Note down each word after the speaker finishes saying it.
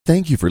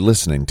Thank you for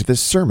listening to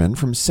this sermon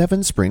from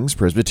Seven Springs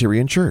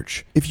Presbyterian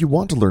Church. If you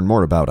want to learn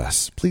more about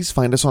us, please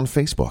find us on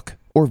Facebook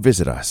or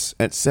visit us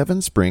at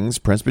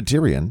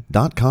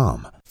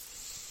sevenspringspresbyterian.com.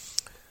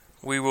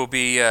 We will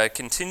be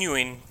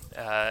continuing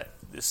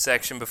this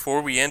section.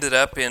 Before we ended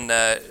up in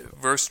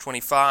verse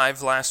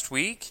 25 last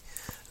week,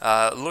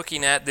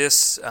 looking at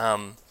this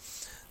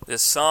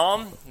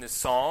song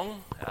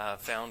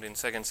found in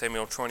 2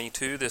 Samuel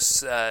 22,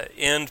 this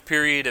end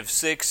period of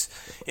 6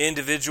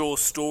 individual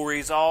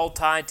stories all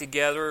tied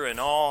together and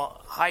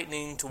all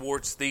heightening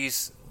towards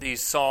these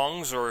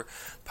songs or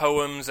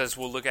poems, as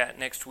we'll look at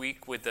next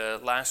week with the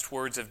last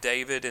words of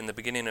David in the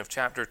beginning of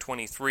chapter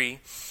 23.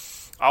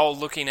 All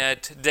looking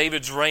at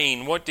David's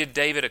reign. What did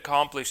David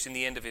accomplish in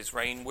the end of his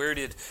reign? Where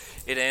did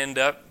it end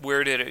up?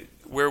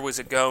 Where was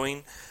it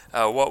going?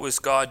 What was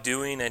God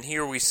doing? And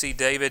here we see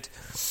David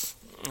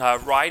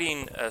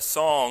writing a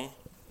song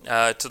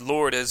to the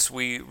Lord, as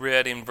we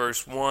read in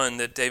verse 1,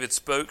 that David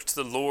spoke to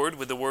the Lord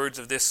with the words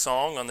of this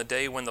song on the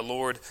day when the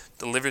Lord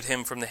delivered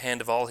him from the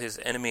hand of all his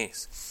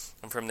enemies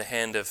and from the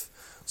hand of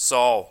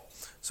Saul.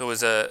 So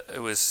it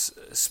was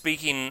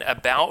speaking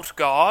about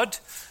God,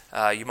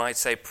 you might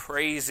say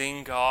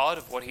praising God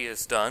of what he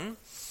has done,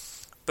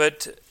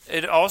 but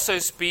it also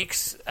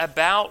speaks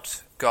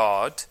about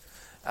God,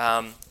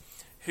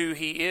 who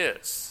he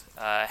is.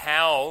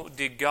 How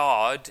did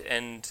God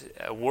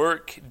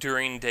work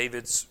during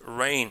David's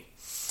reign?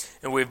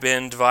 And we've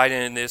been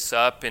dividing this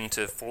up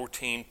into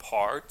 14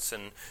 parts,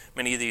 and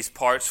many of these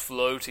parts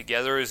flow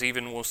together, as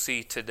even we'll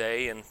see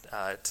today and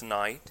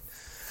tonight.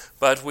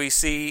 But we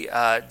see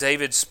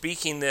David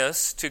speaking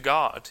this to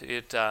God.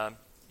 It's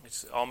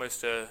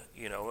almost a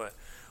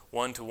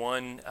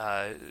one-to-one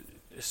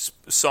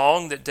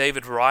song that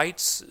David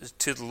writes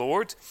to the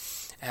Lord,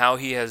 how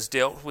he has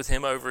dealt with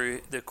him over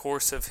the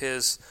course of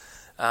his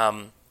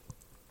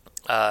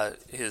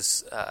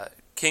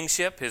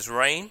kingship, his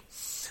reign.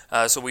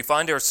 So we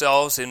find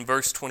ourselves in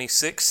verse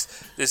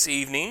 26 this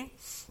evening,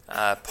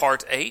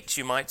 part 8,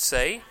 you might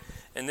say.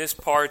 And this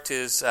part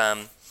is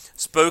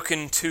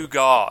spoken to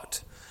God.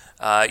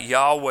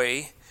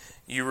 Yahweh,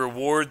 you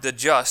reward the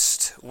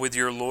just with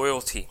your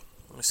loyalty.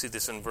 We see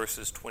this in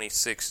verses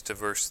 26 to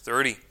verse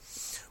 30.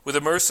 With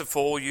the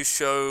merciful, you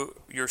show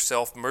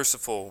yourself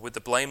merciful. With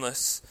the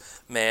blameless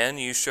man,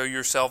 you show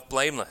yourself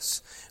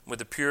blameless. With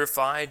the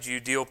purified, you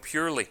deal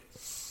purely.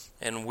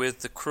 And with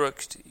the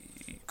crooked,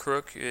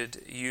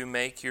 you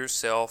make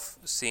yourself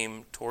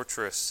seem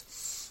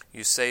torturous.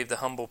 You save the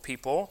humble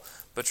people,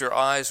 but your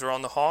eyes are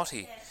on the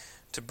haughty,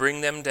 to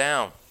bring them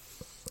down.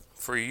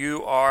 For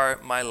you are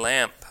my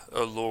lamp,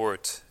 O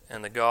Lord,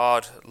 and my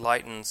God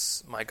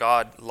lightens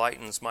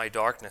my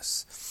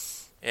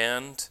darkness.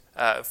 And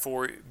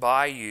for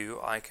by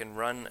you I can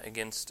run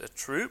against a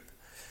troop,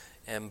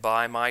 and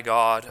by my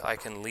God I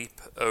can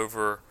leap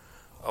over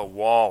a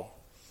wall.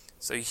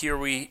 So here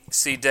we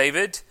see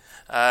David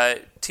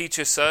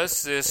teaches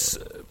us this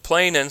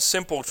plain and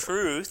simple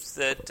truth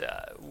that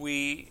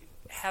we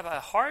have a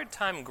hard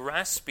time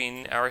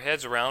grasping our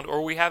heads around,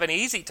 or we have an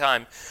easy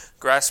time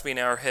grasping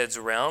our heads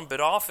around,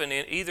 but often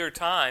in either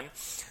time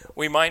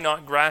we might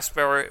not grasp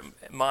our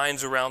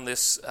minds around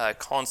this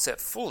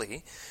concept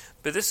fully.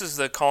 But this is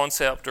the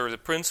concept or the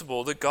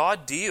principle that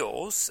God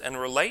deals and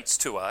relates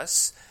to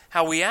us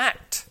how we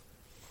act.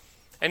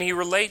 And he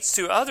relates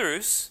to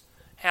others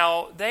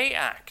how they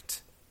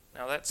act.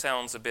 Now that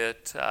sounds a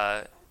bit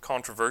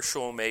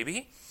controversial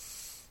maybe.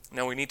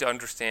 Now we need to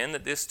understand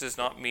that this does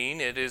not mean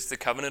it is the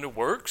covenant of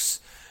works,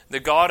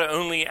 that God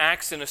only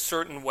acts in a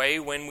certain way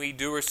when we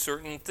do a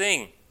certain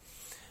thing.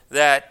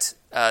 That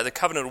the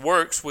covenant of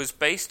works was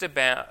based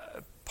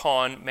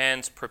upon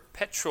man's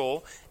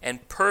perpetual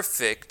and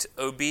perfect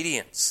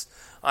obedience,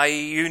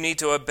 i.e., you need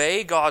to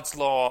obey God's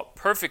law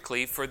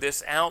perfectly for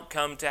this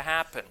outcome to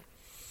happen.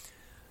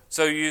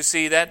 So you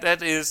see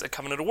that is a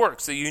covenant of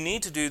works, that you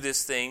need to do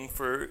this thing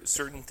for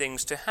certain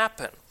things to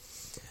happen.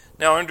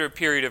 Now, under a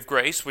period of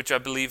grace, which I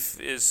believe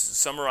is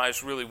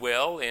summarized really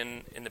well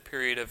in the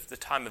period of the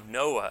time of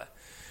Noah,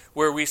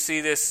 where we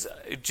see this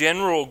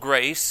general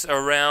grace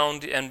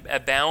around and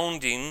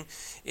abounding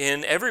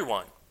in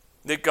everyone,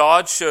 that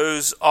God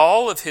shows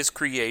all of his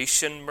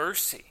creation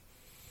mercy.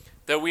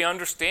 That we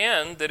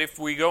understand that if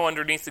we go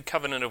underneath the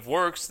covenant of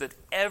works, that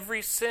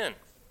every sin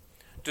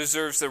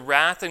deserves the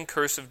wrath and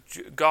curse of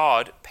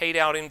God paid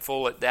out in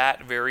full at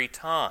that very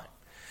time.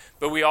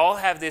 But we all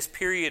have this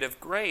period of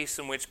grace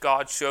in which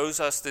God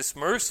shows us this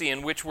mercy,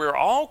 in which we're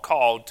all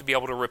called to be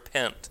able to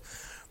repent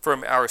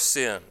from our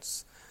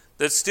sins.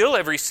 That still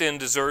every sin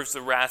deserves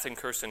the wrath and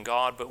curse in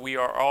God, but we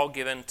are all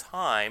given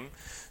time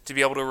to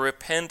be able to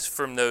repent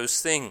from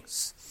those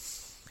things.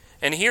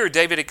 And here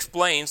David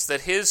explains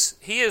that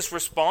he is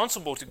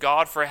responsible to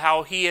God for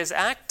how he has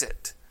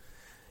acted.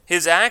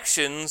 His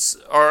actions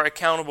are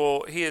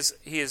accountable. He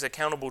is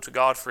accountable to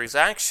God for his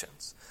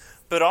actions.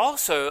 But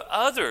also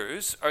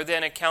others are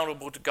then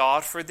accountable to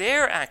God for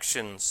their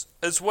actions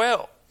as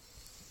well.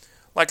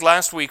 Like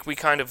last week, we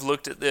kind of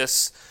looked at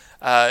this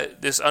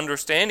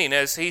understanding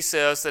as he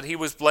says that he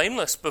was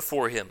blameless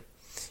before him.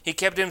 He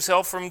kept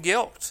himself from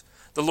guilt.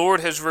 The Lord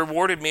has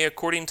rewarded me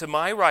according to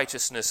my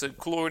righteousness,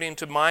 according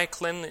to my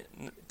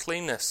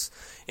cleanness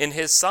in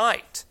his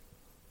sight.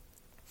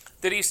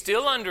 That he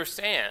still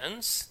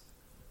understands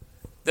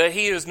that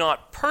he is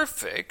not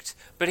perfect,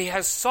 but he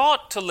has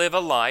sought to live a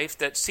life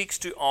that seeks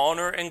to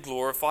honor and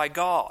glorify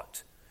God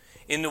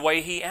in the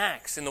way he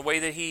acts, in the way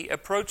that he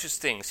approaches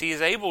things. He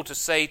is able to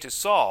say to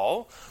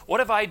Saul, "What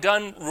have I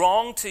done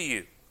wrong to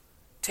you?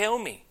 Tell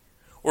me."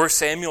 Or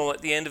Samuel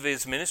at the end of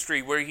his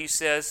ministry where he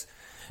says,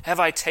 "Have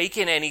I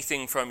taken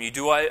anything from you?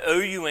 Do I owe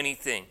you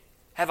anything?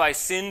 Have I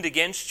sinned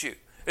against you?"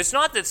 It's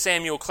not that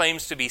Samuel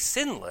claims to be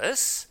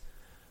sinless,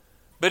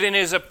 but in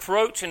his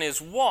approach and his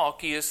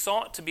walk, he has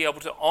sought to be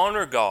able to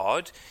honor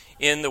God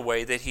in the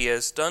way that he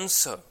has done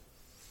so.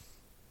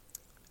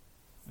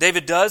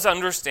 David does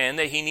understand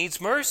that he needs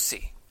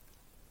mercy.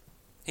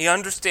 He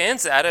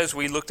understands that, as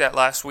we looked at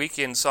last week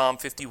in Psalm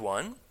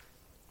 51.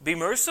 "Be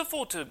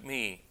merciful to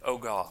me, O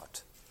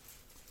God."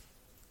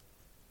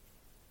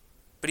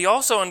 But he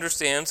also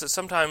understands that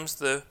sometimes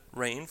the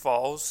rain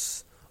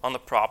falls on the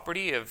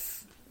property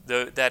of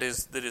that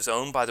is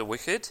owned by the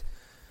wicked,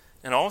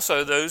 and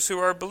also those who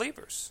are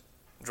believers.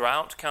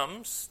 Drought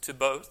comes to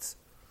both.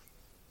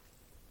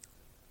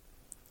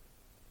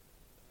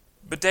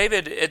 But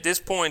David at this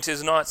point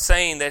is not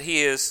saying that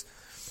he has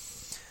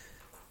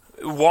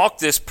walked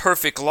this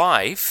perfect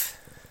life.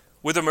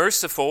 With the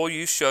merciful,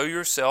 you show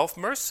yourself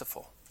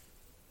merciful.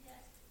 Yes.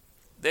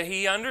 That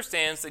he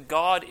understands that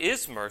God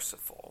is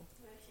merciful.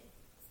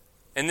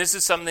 And this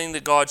is something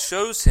that God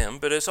shows him,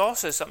 but it's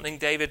also something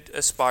David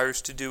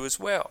aspires to do as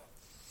well.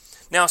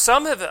 Now,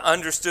 some have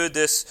understood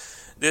this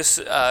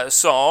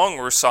song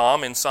or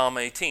psalm in Psalm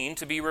 18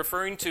 to be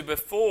referring to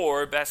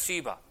before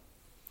Bathsheba.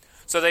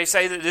 So they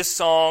say that this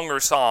song or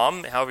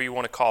psalm, however you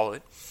want to call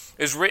it,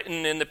 is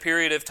written in the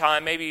period of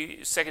time,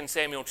 maybe 2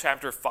 Samuel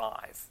chapter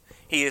 5.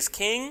 He is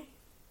king.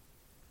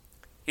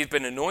 He's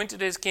been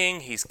anointed as king.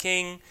 He's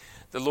king.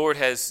 The Lord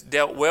has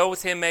dealt well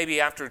with him maybe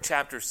after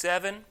chapter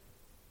 7.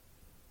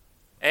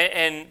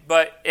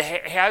 But he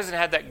hasn't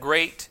had that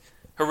great,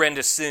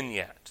 horrendous sin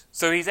yet.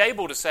 So he's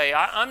able to say,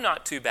 I'm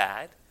not too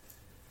bad.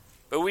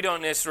 But we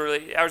don't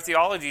necessarily, our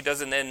theology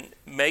doesn't then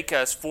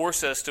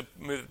force us to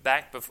move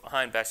back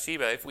behind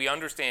Bathsheba. If we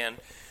understand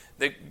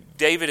that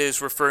David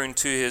is referring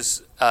to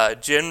his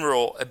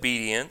general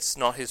obedience,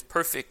 not his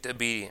perfect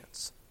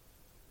obedience.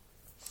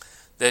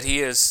 That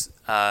he is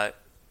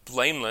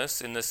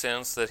blameless in the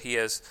sense that he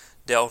has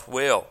dealt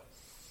well.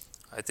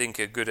 I think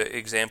a good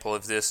example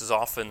of this is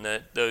often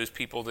that those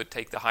people that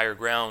take the higher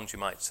ground, you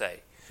might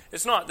say.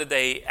 It's not that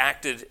they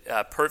acted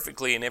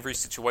perfectly in every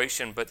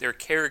situation, but their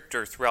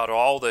character throughout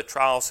all the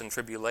trials and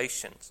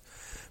tribulations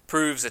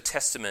proves a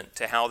testament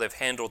to how they've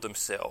handled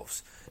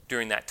themselves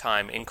during that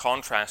time, in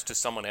contrast to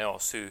someone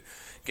else who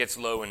gets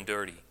low and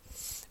dirty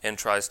and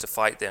tries to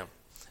fight them.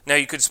 Now,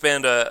 you could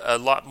spend a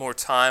lot more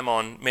time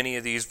on many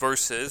of these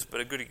verses, but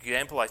a good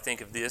example, I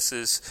think, of this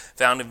is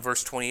found in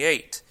verse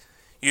 28.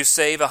 You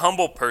save a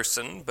humble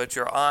person, but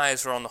your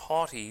eyes are on the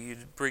haughty. You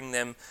bring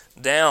them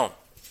down.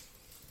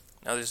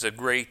 Now, this is a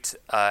great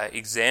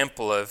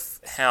example of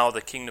how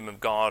the kingdom of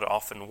God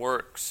often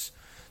works.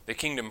 The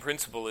kingdom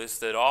principle is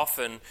that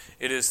often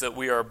it is that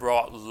we are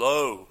brought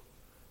low.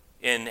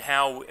 In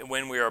how,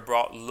 when we are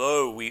brought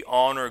low, we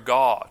honor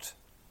God.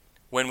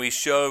 When we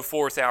show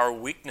forth our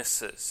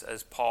weaknesses,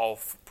 as Paul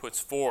puts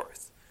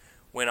forth.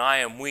 When I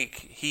am weak,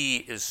 he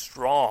is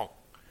strong.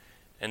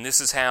 And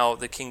this is how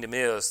the kingdom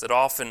is, that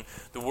often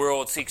the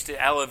world seeks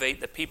to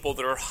elevate the people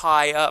that are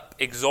high up,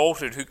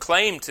 exalted, who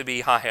claim to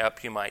be high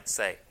up, you might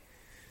say.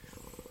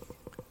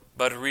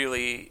 But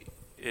really,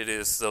 it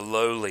is the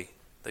lowly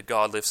that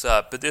God lifts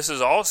up. But this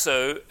is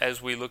also,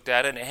 as we looked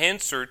at it, an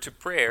answer to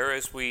prayer,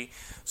 as we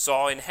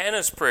saw in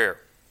Hannah's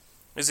prayer.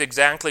 This is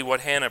exactly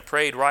what Hannah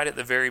prayed right at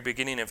the very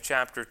beginning of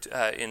chapter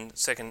in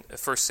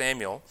 1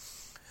 Samuel.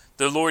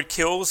 The Lord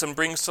kills and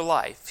brings to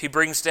life. He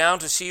brings down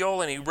to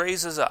Sheol and he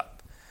raises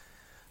up.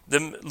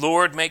 The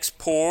Lord makes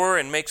poor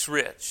and makes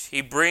rich.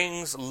 He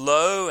brings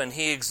low and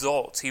he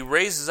exalts. He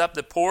raises up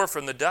the poor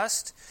from the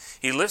dust.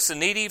 He lifts the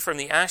needy from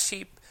the ash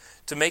heap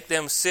to make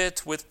them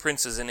sit with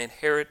princes and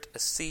inherit a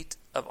seat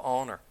of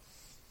honor.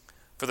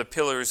 For the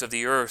pillars of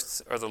the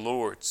earth are the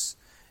Lord's,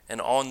 and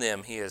on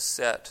them he has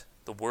set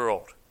the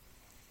world.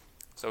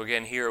 So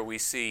again, here we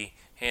see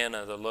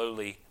Hannah, the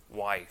lowly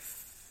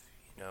wife,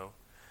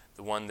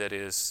 the one that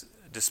is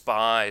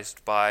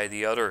despised by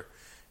the other,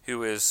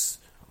 who is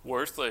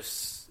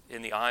worthless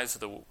in the eyes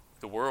of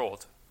the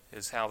world,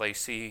 is how they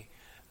see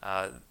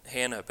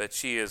Hannah. But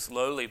she is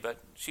lowly, but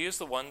she is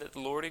the one that the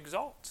Lord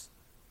exalts.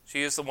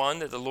 She is the one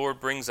that the Lord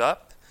brings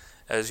up,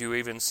 as you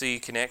even see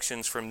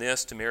connections from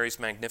this to Mary's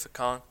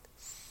Magnificat.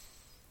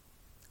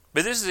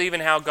 But this is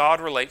even how God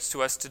relates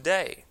to us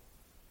today.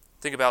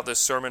 Think about this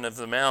Sermon of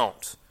the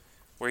Mount,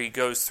 where he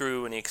goes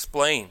through and he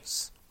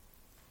explains.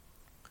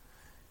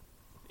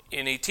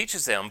 And he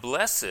teaches them,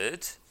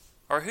 blessed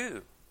are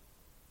who?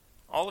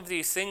 All of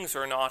these things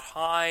are not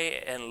high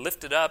and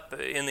lifted up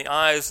in the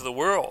eyes of the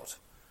world.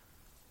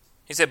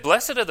 He said,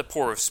 blessed are the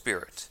poor of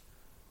spirit.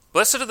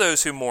 Blessed are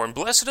those who mourn.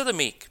 Blessed are the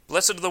meek.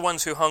 Blessed are the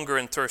ones who hunger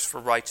and thirst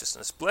for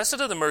righteousness. Blessed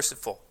are the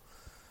merciful.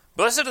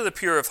 Blessed are the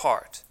pure of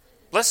heart.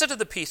 Blessed are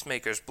the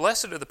peacemakers.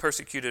 Blessed are the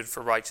persecuted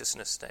for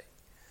righteousness' sake.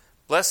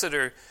 Blessed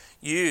are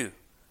you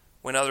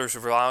when others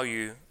revile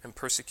you and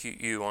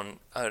persecute you and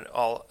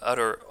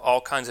utter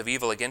all kinds of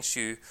evil against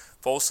you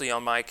falsely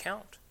on my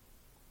account.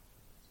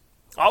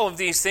 All of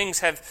these things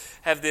have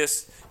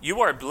this, you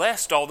are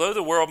blessed, although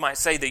the world might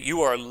say that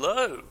you are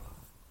low.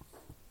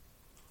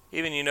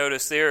 Even you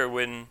notice there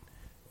when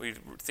we're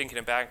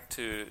thinking back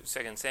to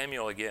 2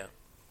 Samuel again,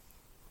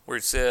 where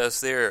it says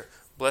there,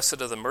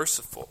 blessed are the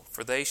merciful,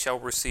 for they shall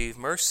receive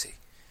mercy.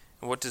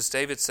 And what does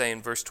David say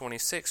in verse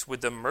 26? With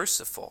the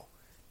merciful,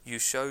 you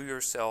show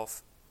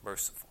yourself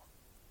merciful.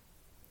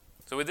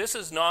 So this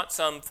is not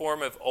some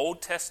form of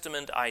Old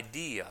Testament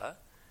idea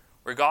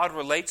where God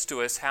relates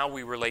to us how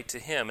we relate to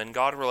Him, and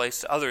God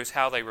relates to others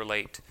how they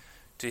relate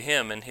to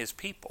Him and His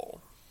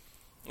people.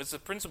 It's a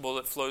principle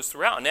that flows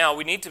throughout. Now,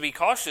 we need to be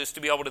cautious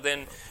to be able to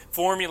then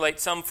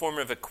formulate some form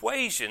of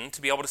equation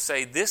to be able to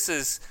say this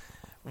is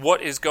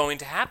what is going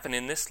to happen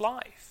in this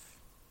life.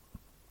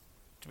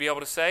 To be able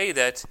to say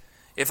that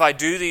if I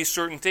do these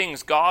certain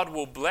things, God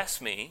will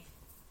bless me.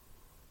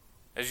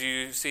 As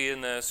you see in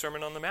the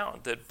Sermon on the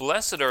Mount, that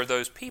blessed are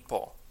those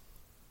people.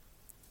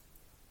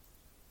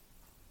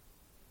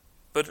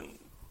 But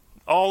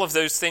all of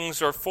those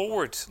things are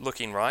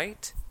forward-looking,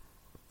 right?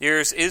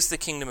 Theirs is the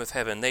kingdom of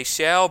heaven. They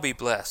shall be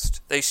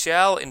blessed. They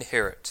shall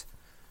inherit.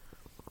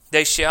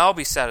 They shall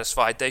be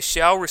satisfied. They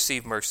shall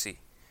receive mercy.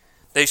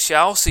 They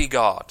shall see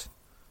God.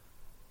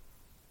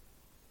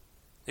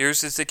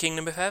 Theirs is the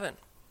kingdom of heaven.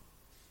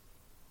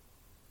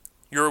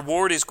 Your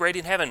reward is great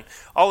in heaven.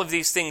 All of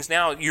these things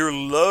now, you're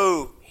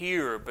low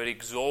here, but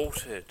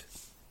exalted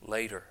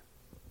later.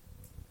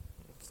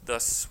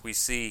 Thus we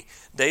see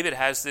David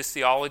has this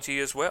theology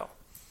as well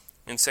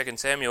in 2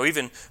 Samuel.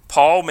 Even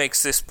Paul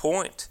makes this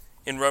point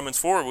in Romans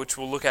 4, which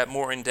we'll look at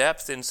more in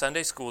depth in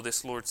Sunday school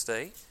this Lord's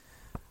Day.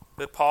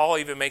 But Paul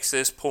even makes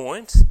this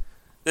point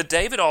that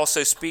David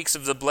also speaks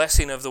of the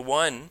blessing of the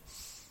one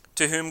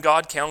to whom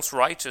God counts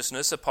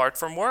righteousness apart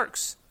from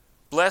works.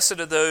 Blessed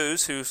are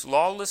those whose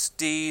lawless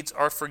deeds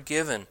are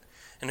forgiven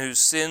and whose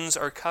sins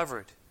are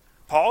covered.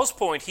 Paul's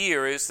point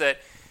here is that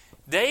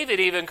David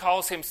even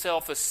calls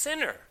himself a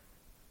sinner.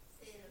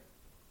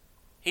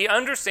 He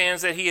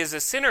understands that he is a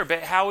sinner,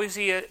 but how is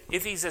he?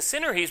 If he's a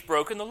sinner, he's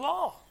broken the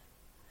law.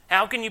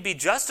 How can you be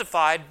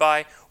justified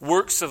by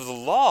works of the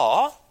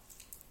law?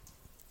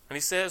 And he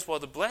says, well,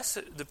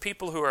 the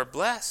people who are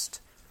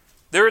blessed,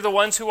 they're the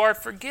ones who are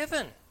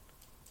forgiven.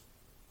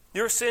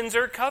 Your sins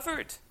are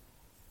covered.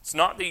 It's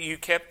not that you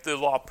kept the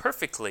law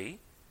perfectly,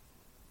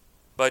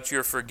 but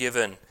you're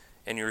forgiven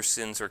and your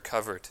sins are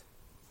covered.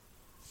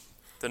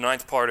 The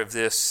ninth part of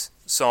this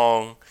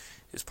song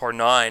is part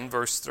 9,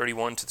 verse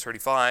 31 to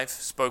 35,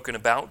 spoken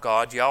about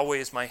God. Yahweh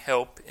is my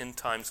help in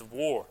times of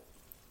war.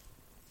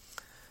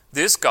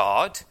 This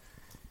God,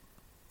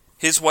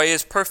 His way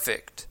is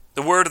perfect.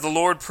 The word of the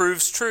Lord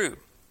proves true.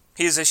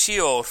 He is a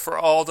shield for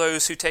all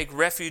those who take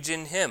refuge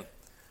in Him.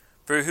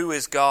 For who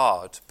is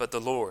God but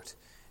the Lord?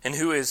 And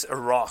who is a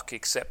rock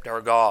except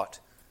our God?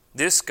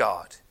 This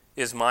God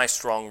is my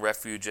strong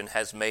refuge and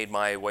has made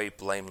my way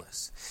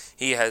blameless.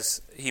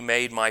 He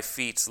made my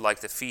feet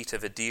like the feet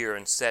of a deer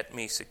and set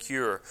me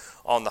secure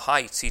on the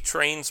heights. He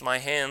trains my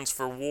hands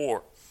for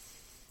war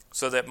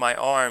so that my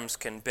arms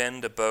can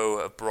bend a bow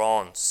of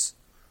bronze.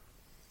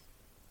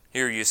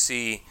 Here you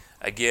see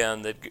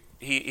again that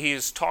he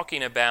is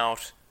talking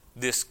about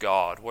this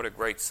God. What a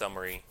great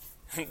summary.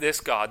 This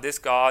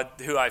God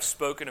who I've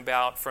spoken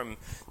about from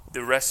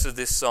the rest of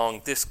this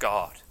song, this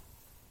God,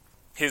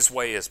 His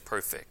way is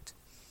perfect.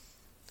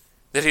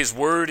 That His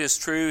word is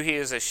true, He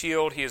is a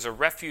shield, He is a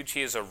refuge,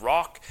 He is a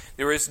rock.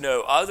 There is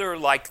no other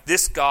like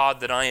this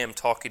God that I am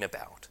talking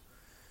about.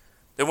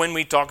 That when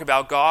we talk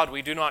about God,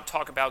 we do not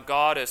talk about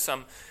God as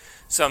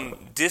some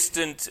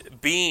distant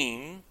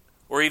being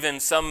or even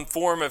some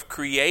form of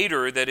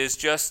creator that is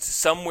just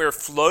somewhere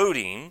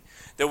floating,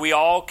 that we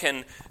all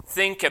can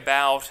think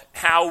about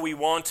how we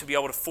want to be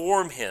able to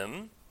form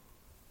Him.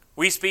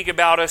 We speak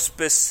about a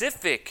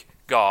specific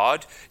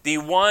God, the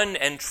one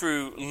and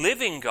true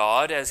living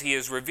God as He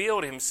has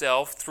revealed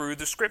Himself through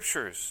the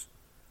Scriptures.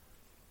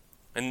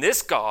 And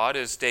this God,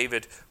 as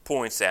David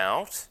points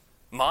out,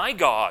 my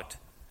God,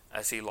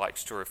 as he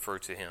likes to refer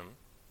to Him,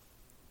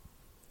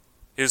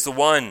 is the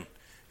one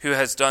who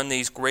has done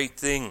these great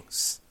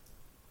things.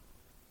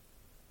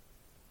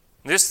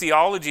 This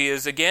theology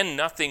is, again,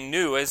 nothing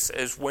new. As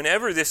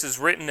whenever this is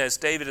written, as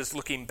David is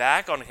looking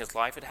back on his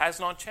life, it has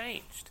not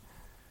changed.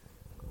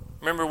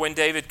 Remember when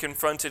David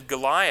confronted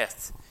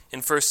Goliath in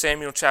 1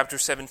 Samuel chapter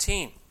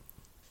 17.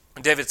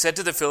 David said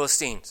to the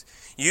Philistines,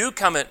 "You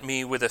come at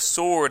me with a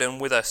sword and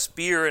with a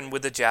spear and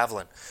with a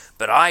javelin,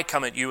 but I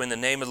come at you in the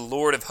name of the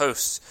Lord of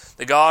hosts,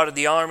 the God of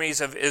the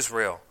armies of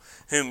Israel,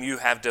 whom you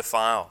have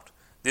defiled.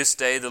 This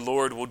day the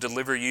Lord will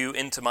deliver you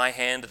into my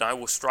hand, and I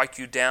will strike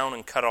you down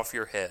and cut off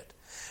your head.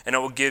 And I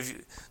will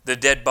give the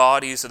dead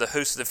bodies of the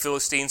host of the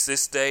Philistines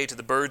this day to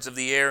the birds of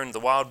the air and the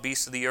wild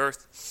beasts of the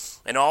earth.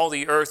 And all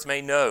the earth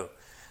may know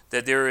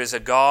that there is a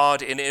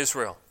God in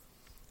Israel,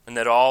 and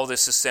that all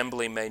this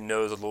assembly may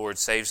know the Lord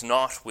saves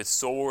not with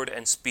sword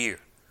and spear,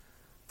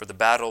 for the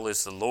battle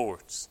is the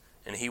Lord's,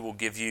 and he will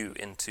give you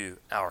into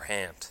our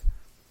hand.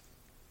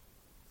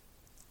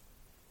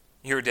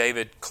 Here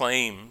David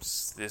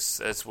claims this,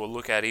 as we'll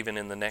look at even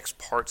in the next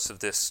parts of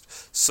this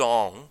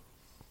song,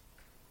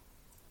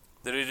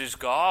 that it is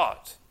God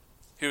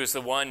who is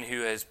the one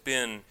who has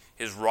been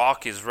his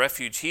rock, his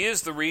refuge. He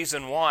is the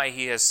reason why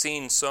he has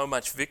seen so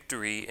much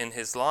victory in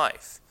his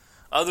life.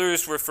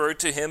 Others referred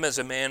to him as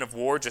a man of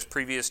war just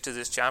previous to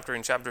this chapter,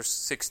 in chapter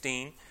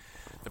 16.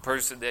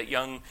 That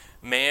young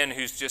man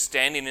who's just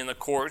standing in the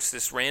courts,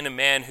 this random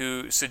man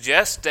who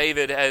suggests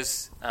David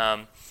as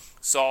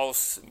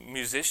Saul's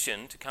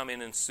musician to come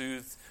in and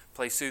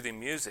play soothing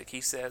music.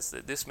 He says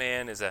that this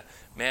man is a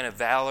man of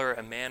valor,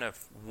 a man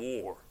of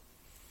war.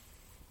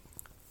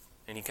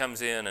 And he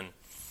comes in, and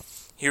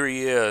here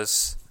he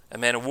is, a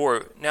man of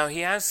war. Now,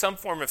 he has some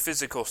form of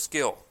physical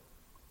skill.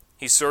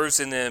 He serves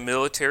in the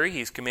military.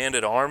 He's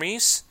commanded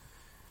armies.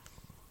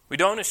 We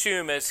don't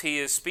assume, as he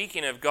is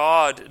speaking of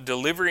God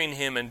delivering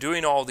him and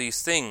doing all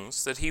these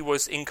things, that he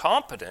was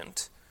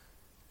incompetent.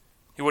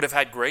 He would have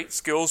had great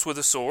skills with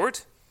a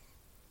sword.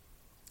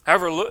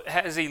 However,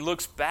 as he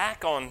looks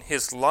back on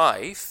his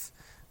life,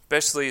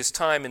 especially his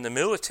time in the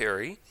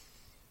military,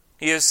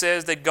 he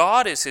says that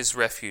God is his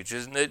refuge,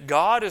 and that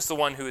God is the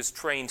one who has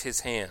trained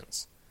his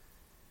hands.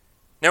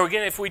 Now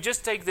again, if we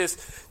just take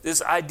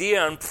this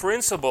idea and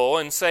principle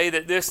and say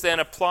that this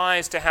then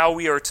applies to how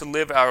we are to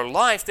live our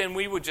life, then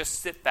we would just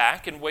sit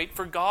back and wait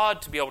for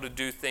God to be able to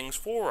do things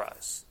for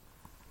us.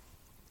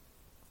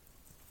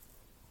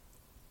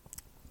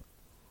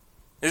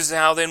 This is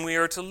how then we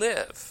are to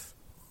live.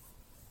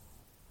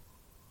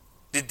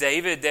 Did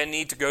David then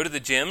need to go to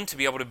the gym to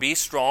be able to be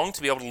strong,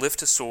 to be able to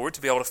lift a sword,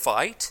 to be able to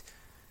fight?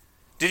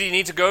 Did he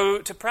need to go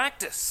to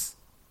practice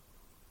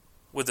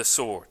with a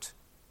sword?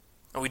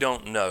 We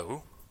don't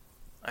know.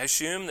 I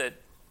assume that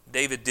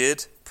David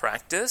did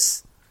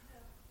practice.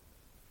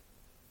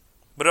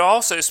 But it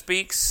also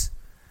speaks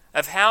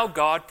of how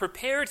God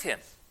prepared him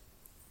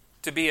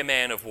to be a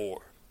man of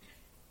war.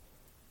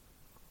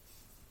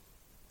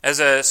 As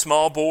a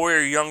small boy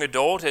or young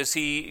adult, as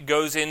he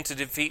goes in to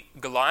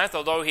defeat Goliath,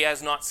 although he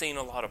has not seen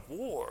a lot of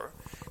war,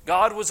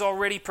 God was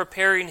already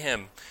preparing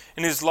him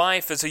in his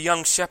life as a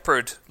young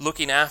shepherd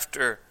looking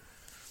after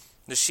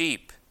the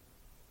sheep.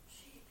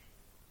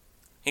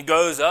 He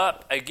goes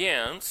up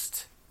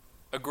against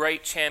a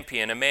great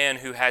champion, a man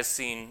who has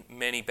seen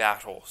many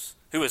battles,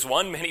 who has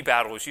won many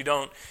battles. You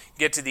don't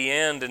get to the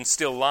end and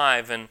still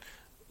alive and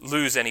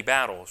lose any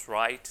battles,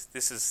 right?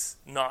 This is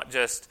not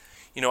just,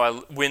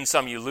 I win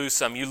some, you lose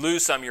some. You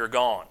lose some, you're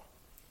gone.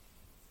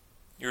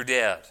 You're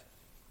dead.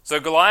 So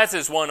Goliath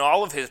has won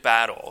all of his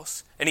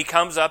battles, and he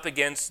comes up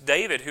against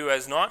David, who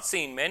has not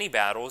seen many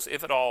battles,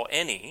 if at all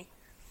any.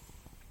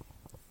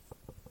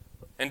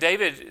 And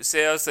David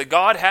says that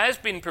God has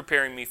been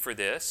preparing me for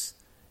this,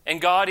 and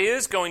God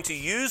is going to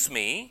use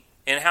me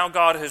in how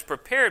God has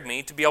prepared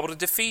me to be able to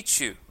defeat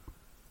you.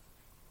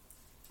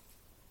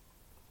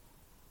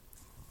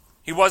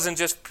 He wasn't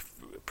just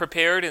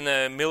prepared in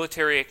the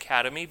military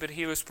academy, but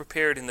he was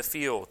prepared in the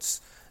fields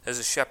as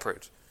a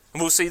shepherd.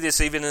 And we'll see this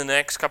even in the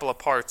next couple of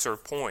parts or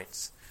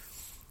points.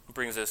 It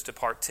brings us to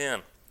part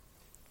 10,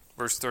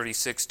 verse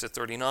 36 to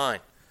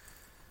 39.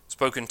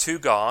 Spoken to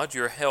God,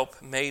 your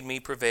help made me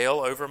prevail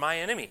over my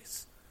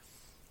enemies.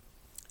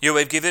 You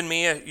have given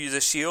me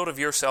the shield of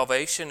your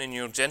salvation, and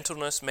your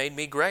gentleness made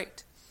me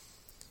great.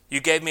 You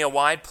gave me a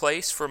wide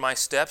place for my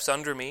steps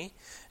under me,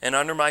 and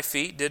under my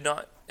feet did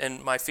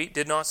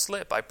not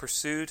slip. I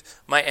pursued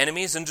my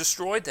enemies and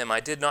destroyed them. I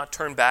did not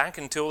turn back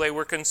until they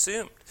were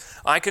consumed.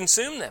 I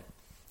consumed them.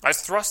 I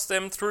thrust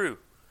them through,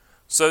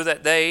 so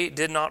that they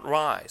did not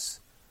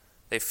rise.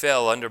 They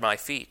fell under my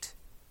feet.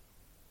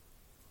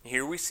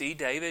 Here we see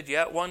David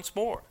yet once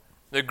more,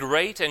 the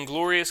great and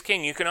glorious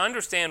king. You can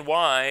understand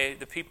why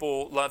the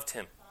people loved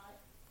him,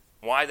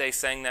 why they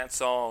sang that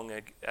song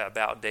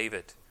about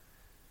David.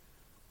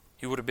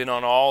 He would have been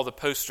on all the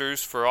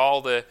posters for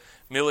all the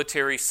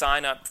military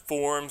sign-up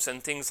forms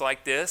and things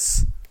like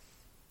this.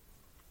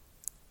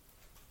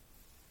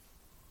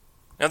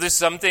 Now, this is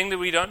something that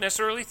we don't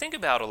necessarily think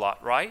about a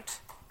lot, right?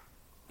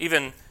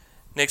 Even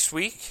next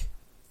week,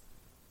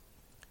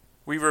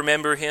 we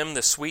remember him,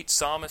 the sweet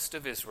psalmist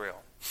of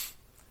Israel.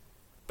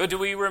 But do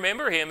we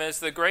remember him as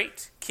the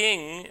great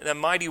king, the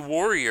mighty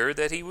warrior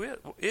that he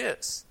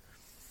is?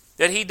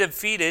 That he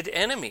defeated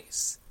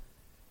enemies.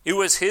 It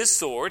was his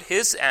sword,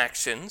 his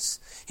actions.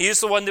 He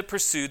is the one that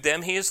pursued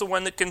them. He is the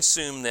one that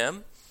consumed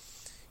them.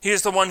 He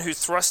is the one who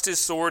thrust his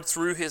sword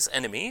through his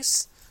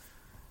enemies.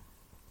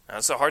 Now,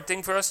 it's a hard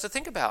thing for us to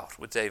think about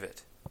with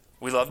David.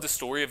 We love the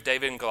story of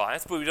David and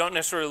Goliath, but we don't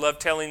necessarily love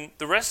telling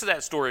the rest of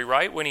that story,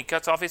 right, when he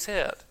cuts off his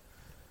head.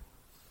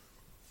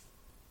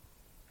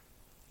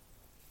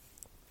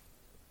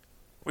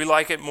 We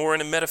like it more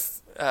in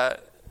a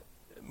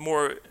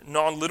more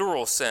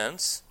non-literal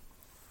sense,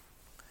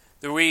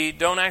 that we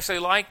don't actually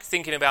like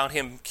thinking about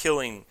him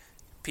killing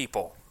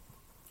people.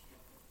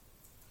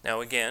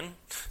 Now again,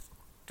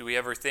 do we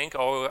ever think,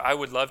 oh, I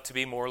would love to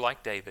be more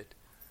like David?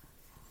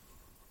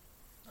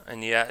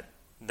 And yet,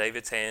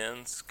 David's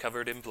hands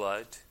covered in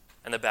blood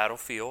and the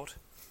battlefield.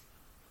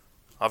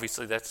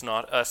 Obviously, that's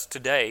not us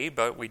today,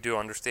 but we do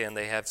understand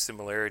they have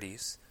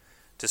similarities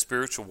to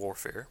spiritual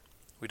warfare.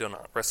 We do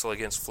not wrestle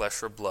against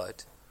flesh or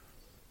blood.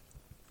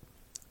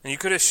 And you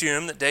could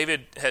assume that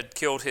David had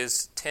killed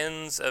his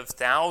tens of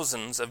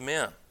thousands of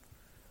men.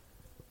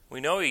 We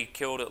know he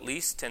killed at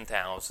least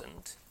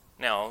 10,000.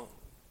 Now,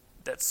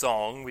 that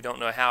song, we don't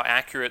know how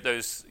accurate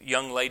those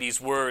young ladies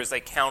were as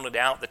they counted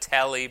out the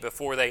tally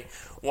before they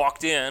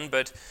walked in,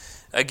 but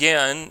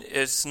again,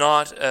 it's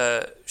not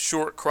a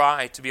short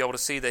cry to be able to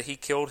see that he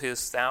killed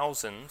his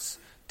thousands,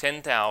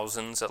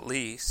 10,000s at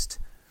least.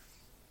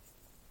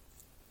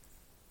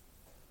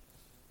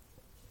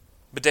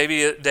 But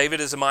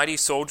David is a mighty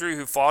soldier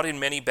who fought in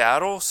many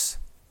battles.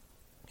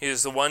 He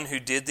is the one who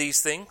did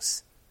these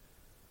things.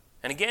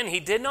 And again, he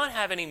did not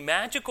have any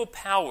magical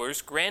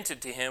powers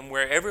granted to him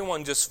where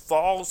everyone just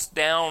falls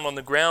down on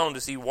the ground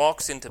as he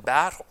walks into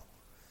battle.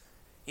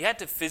 He had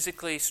to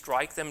physically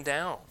strike them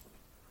down.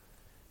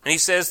 And he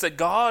says that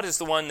God is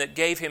the one that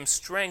gave him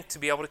strength to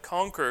be able to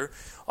conquer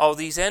all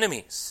these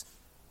enemies.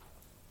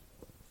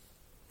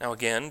 Now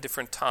again,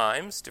 different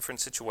times, different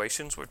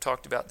situations. We've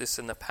talked about this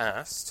in the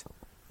past.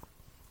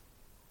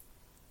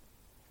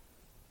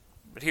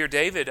 But here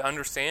David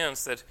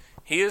understands that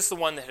he is the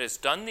one that has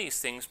done these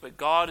things, but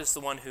God is the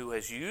one who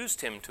has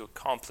used him to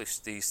accomplish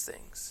these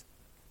things.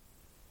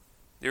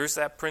 There's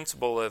that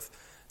principle of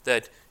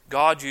that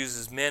God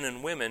uses men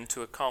and women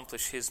to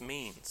accomplish his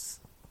means.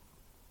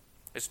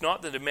 It's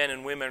not that the men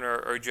and women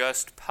are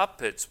just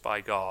puppets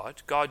by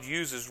God. God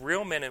uses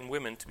real men and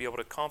women to be able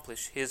to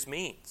accomplish his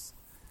means.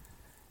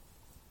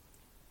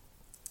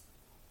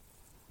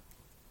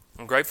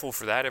 I'm grateful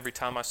for that every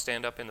time I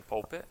stand up in the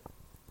pulpit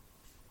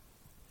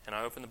and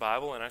I open the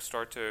Bible and I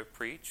start to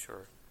preach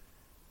or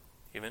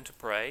even to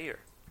pray, or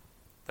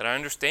that I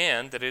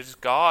understand that it is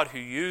God who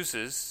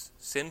uses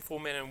sinful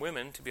men and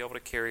women to be able to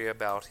carry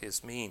about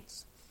his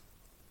means.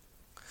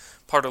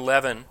 Part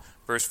 11,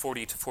 verse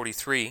 40 to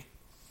 43.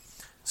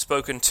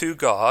 Spoken to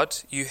God,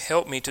 you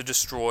help me to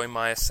destroy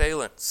my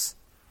assailants.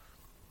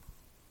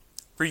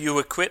 For you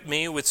equip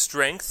me with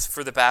strength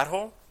for the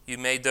battle. You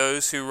made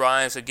those who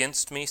rise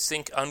against me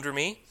sink under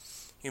me.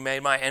 You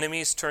made my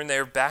enemies turn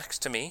their backs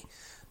to me.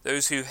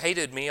 Those who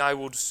hated me,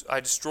 I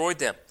destroyed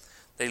them.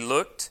 They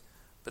looked,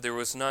 but there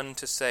was none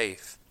to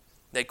save.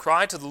 They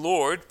cried to the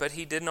Lord, but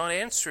he did not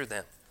answer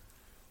them.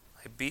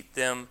 I beat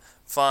them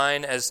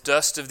fine as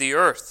dust of the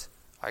earth.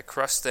 I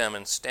crushed them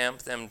and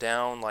stamped them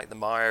down like the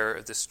mire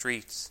of the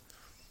streets.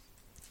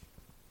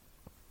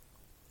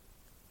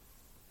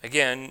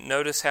 Again,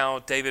 notice how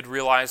David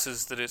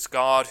realizes that it's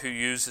God who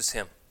uses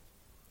him.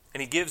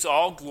 And he gives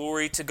all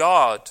glory to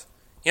God.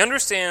 He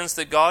understands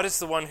that God is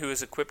the one who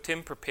has equipped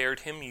him, prepared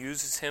him,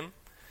 uses him,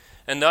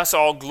 and thus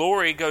all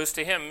glory goes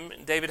to him.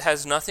 David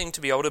has nothing to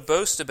be able to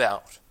boast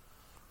about.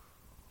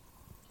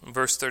 In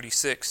verse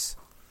 36,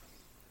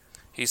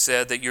 he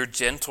said that your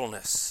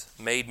gentleness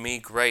made me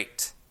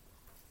great.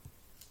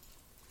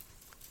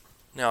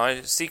 Now,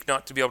 I seek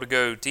not to be able to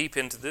go deep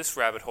into this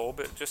rabbit hole,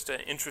 but just an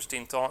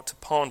interesting thought to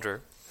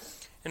ponder.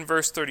 In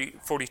verse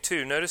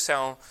 42, notice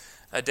how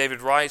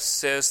David writes,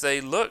 says, they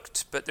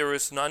looked, but there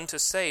was none to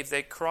save.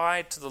 They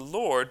cried to the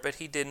Lord, but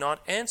he did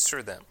not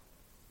answer them.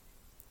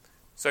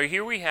 So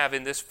here we have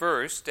in this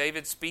verse,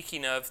 David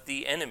speaking of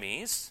the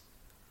enemies.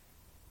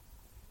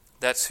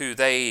 That's who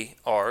they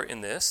are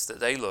in this, that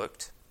they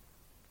looked.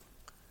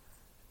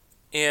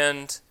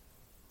 And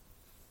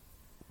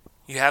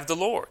you have the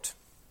Lord.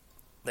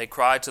 They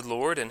cried to the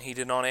Lord, and he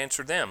did not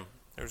answer them.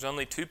 There's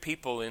only two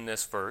people in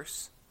this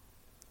verse,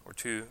 or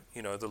two,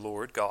 the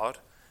Lord, God,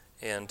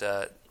 and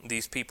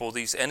these people,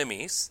 these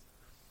enemies.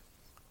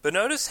 But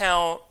notice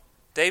how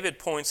David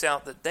points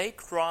out that they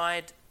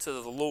cried to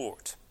the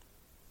Lord.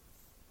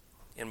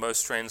 In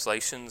most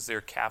translations, they're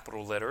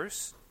capital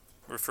letters,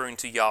 referring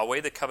to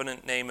Yahweh, the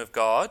covenant name of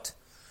God.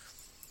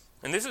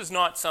 And this is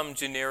not some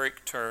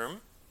generic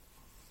term.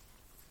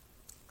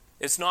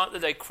 It's not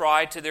that they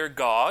cried to their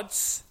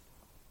gods,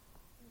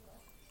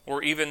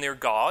 or even their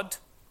God,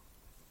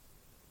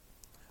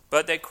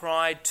 but they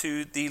cried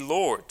to the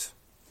Lord.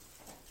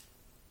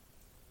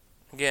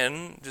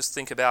 Again, just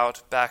think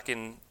about back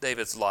in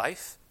David's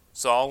life.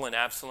 Saul and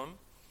Absalom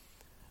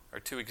are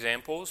two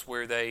examples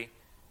where they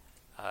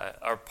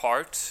are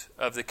part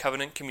of the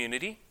covenant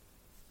community,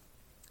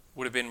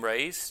 would have been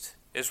raised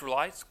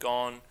Israelites,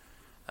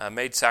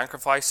 made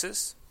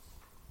sacrifices.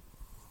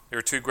 There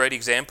are two great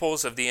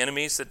examples of the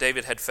enemies that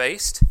David had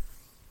faced.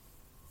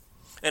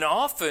 And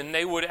often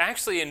they would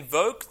actually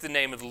invoke the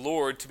name of the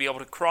Lord to be able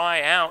to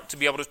cry out, to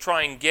be able to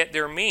try and get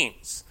their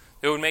means.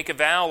 They would make a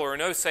vow or an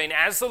oath saying,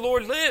 as the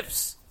Lord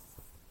lives,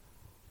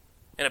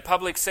 in a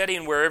public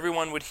setting where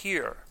everyone would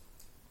hear.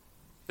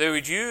 They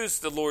would use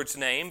the Lord's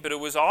name, but it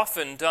was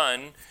often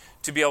done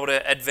to be able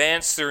to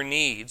advance their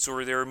needs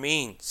or their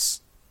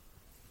means.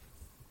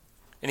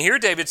 And here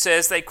David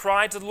says they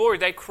cried to the Lord.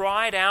 They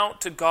cried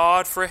out to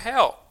God for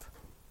help.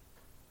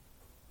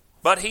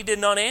 But he did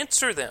not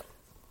answer them.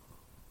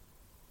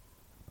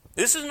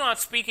 This is not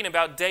speaking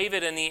about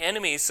David and the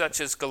enemies such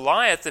as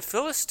Goliath, the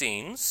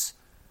Philistines,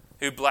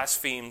 who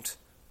blasphemed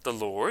the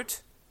Lord.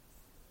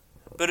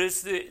 But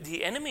as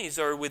the enemies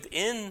are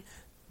within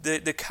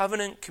the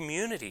covenant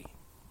community.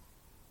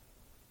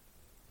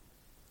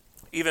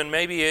 Even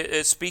maybe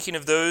it's speaking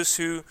of those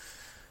who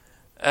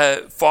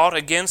fought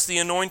against the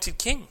anointed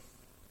king.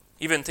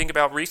 Even think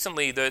about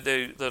recently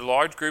the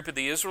large group of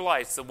the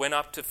Israelites that went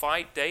up to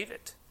fight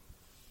David.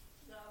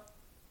 No.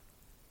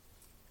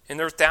 And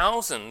there were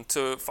thousands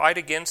to fight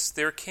against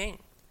their king.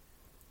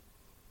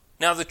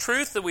 Now the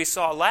truth that we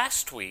saw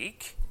last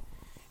week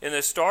in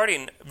the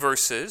starting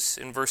verses,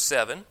 in verse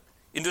 7,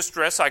 in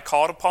distress I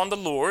called upon the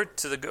Lord,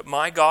 to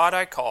my God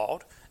I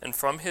called, and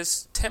from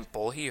his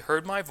temple he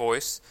heard my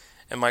voice,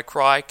 and my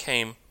cry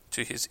came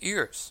to his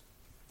ears.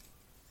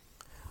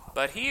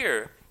 But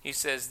here he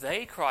says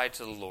they cried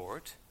to the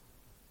Lord,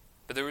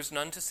 but there was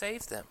none to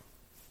save them.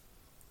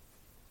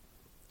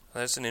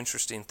 That's an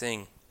interesting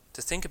thing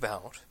to think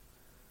about.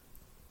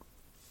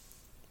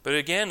 But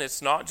again,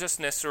 it's not just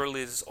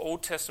necessarily this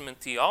Old Testament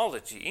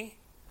theology.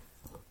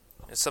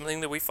 It's something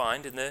that we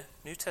find in the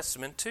New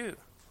Testament too.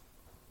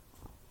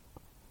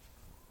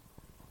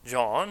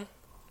 John,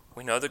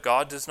 we know that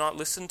God does not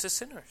listen to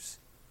sinners.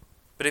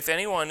 But if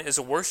anyone is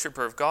a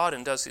worshiper of God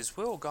and does his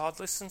will, God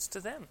listens to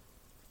them.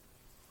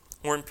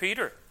 Or in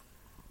Peter,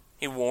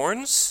 he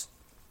warns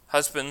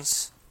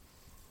husbands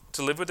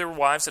to live with their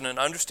wives in an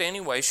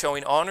understanding way,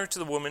 showing honor to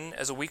the woman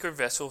as a weaker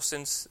vessel,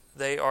 since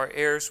they are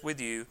heirs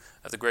with you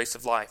of the grace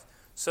of life,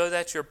 so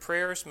that your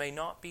prayers may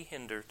not be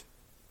hindered.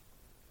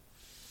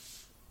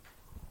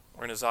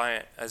 Or in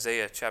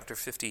Isaiah chapter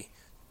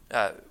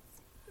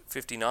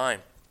 59,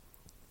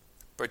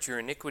 but your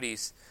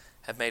iniquities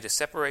have made a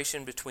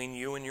separation between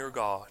you and your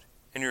God,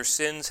 and your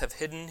sins have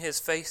hidden his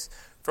face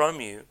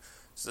from you,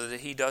 so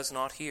that he does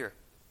not hear.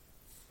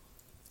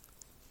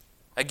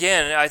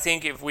 Again, I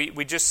think if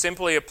we just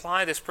simply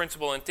apply this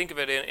principle and think of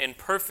it in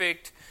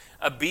perfect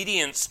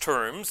obedience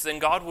terms, then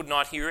God would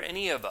not hear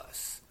any of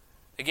us.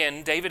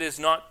 Again, David is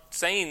not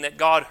saying that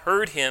God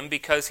heard him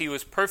because he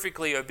was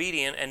perfectly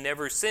obedient and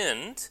never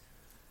sinned.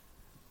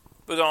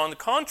 But on the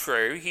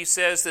contrary, he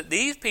says that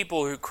these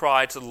people who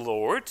cried to the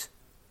Lord,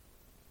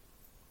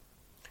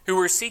 who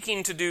were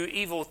seeking to do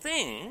evil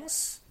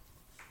things,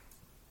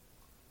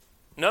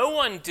 no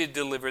one did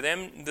deliver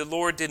them. The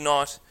Lord did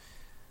not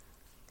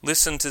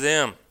listen to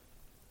them.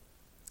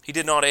 He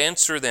did not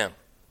answer them.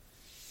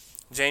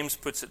 James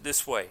puts it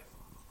this way: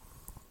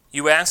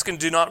 you ask and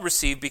do not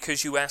receive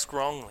because you ask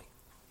wrongly,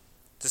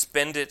 to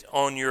spend it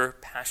on your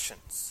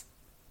passions.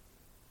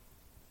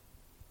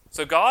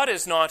 So God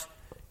is not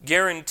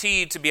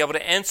guaranteed to be able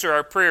to answer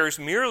our prayers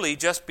merely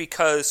just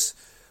because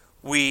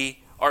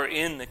we are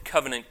in the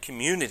covenant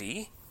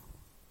community.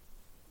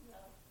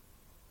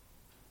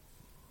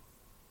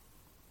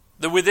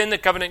 Within the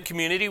covenant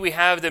community, we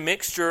have the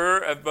mixture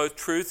of both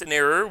truth and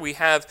error. We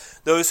have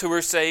those who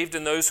are saved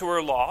and those who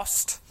are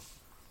lost.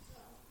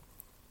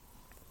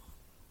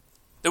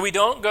 That we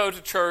don't go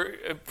to church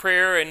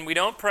prayer and we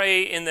don't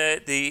pray in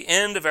the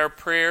end of our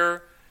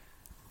prayer,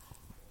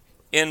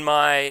 in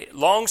my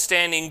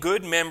long-standing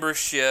good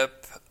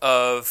membership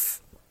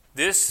of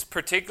this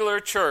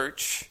particular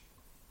church,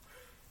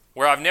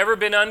 where I've never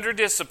been under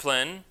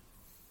discipline.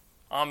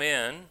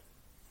 Amen.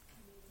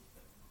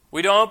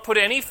 We don't put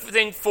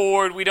anything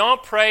forward. We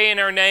don't pray in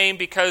our name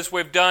because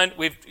we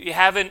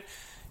haven't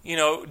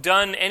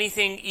done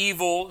anything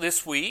evil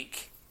this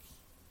week.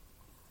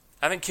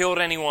 I haven't killed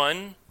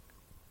anyone.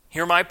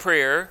 Hear my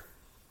prayer.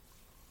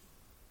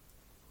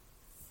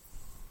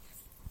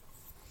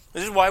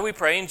 This is why we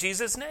pray in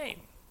Jesus' name.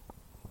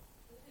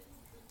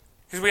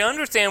 Because we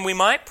understand we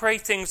might pray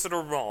things that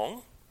are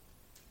wrong.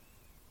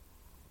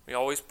 We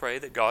always pray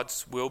that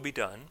God's will be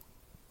done.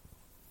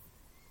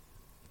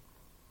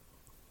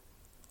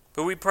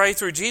 But we pray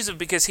through Jesus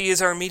because he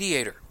is our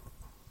mediator.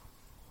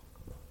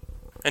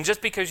 And just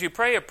because you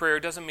pray a prayer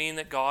doesn't mean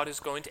that God is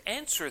going to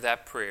answer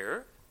that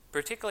prayer,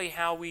 particularly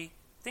how we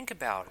think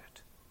about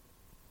it.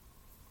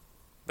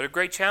 But a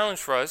great challenge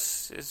for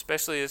us,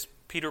 especially as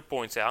Peter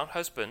points out,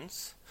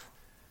 husbands,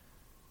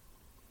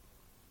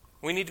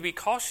 we need to be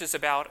cautious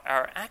about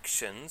our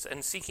actions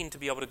and seeking to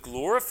be able to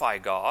glorify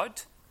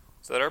God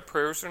so that our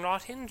prayers are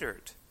not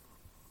hindered.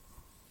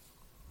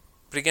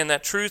 But again,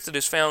 that truth that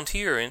is found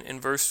here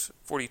in verse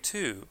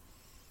 42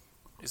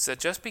 is that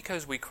just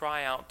because we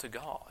cry out to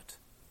God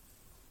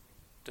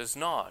does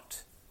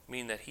not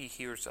mean that he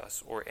hears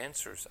us or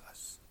answers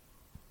us.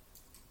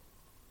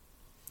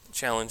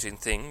 Challenging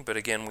thing, but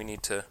again, we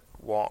need to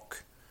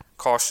walk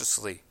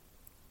cautiously.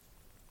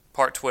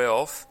 Part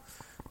 12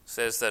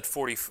 says that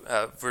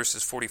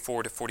verses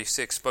 44 to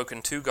 46,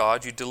 spoken to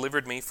God, you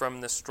delivered me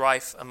from the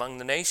strife among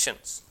the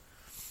nations.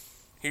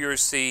 Here you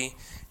see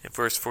in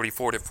verse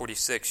 44 to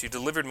 46, you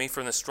delivered me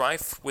from the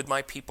strife with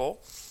my people.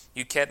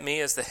 You kept me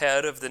as the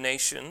head of the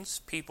nations.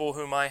 People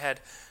whom I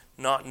had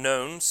not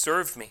known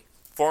served me.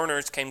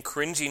 Foreigners came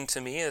cringing to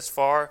me as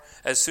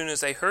soon as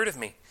they heard of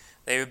me.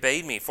 They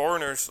obeyed me.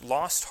 Foreigners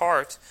lost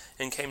heart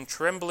and came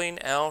trembling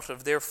out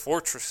of their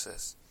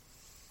fortresses.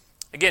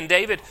 Again,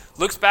 David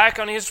looks back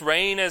on his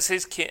reign as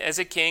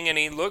a king, and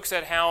he looks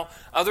at how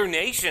other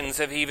nations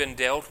have even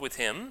dealt with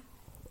him.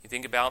 You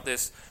think about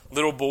this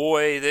little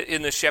boy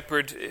in the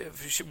shepherd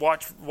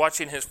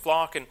watching his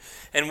flock,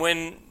 and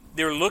when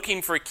they're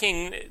looking for a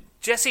king,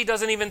 Jesse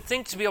doesn't even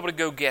think to be able to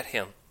go get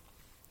him.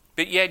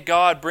 But yet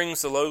God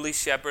brings the lowly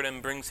shepherd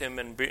and brings him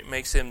and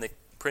makes him the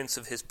prince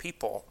of his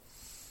people.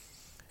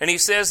 And he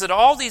says that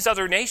all these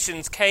other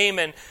nations came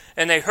and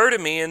they heard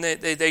of me and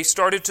they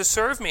started to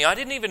serve me. I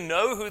didn't even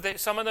know who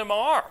some of them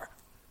are.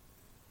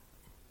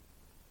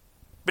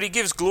 But he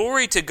gives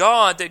glory to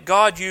God that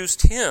God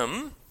used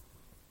him.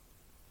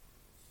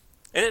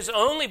 And it's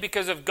only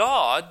because of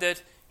God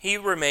that he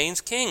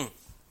remains king.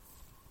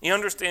 He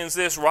understands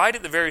this right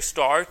at the very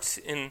start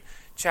in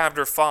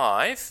chapter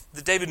 5,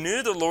 that David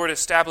knew the Lord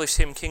established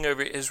him king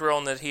over Israel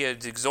and that he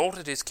had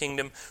exalted his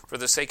kingdom for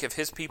the sake of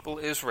his people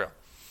Israel.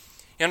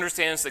 He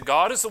understands that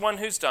God is the one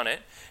who's done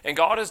it, and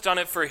God has done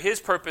it for his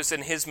purpose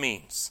and his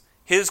means,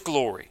 his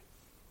glory,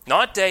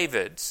 not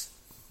David's,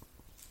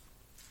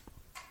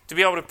 to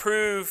be able to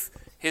prove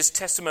his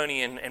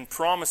testimony and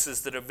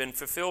promises that have been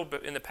fulfilled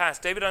in the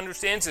past. David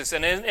understands this,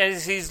 and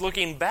as he's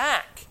looking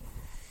back,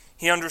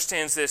 he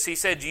understands this. He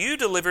said, you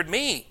delivered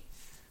me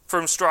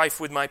from strife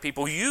with my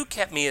people. You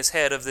kept me as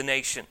head of the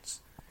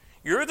nations.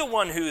 You're the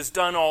one who has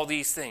done all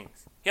these things.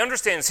 He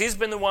understands he's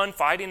been the one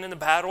fighting in the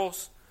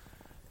battles.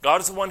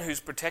 God is the one who's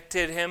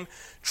protected him,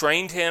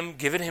 trained him,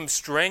 given him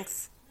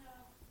strength.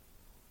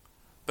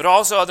 But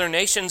also other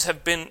nations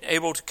have been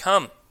able to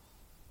come.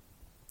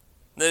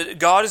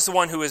 God is the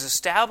one who has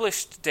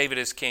established David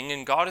as king,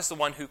 and God is the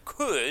one who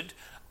could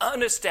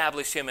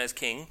unestablish him as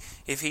king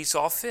if he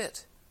saw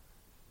fit.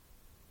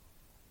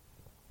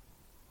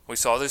 We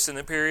saw this in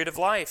the period of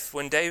life,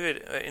 in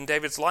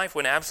David's life,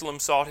 when Absalom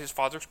sought his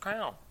father's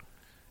crown.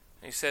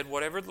 He said,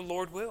 whatever the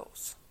Lord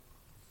wills.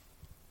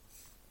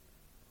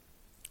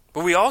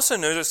 But we also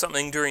notice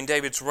something during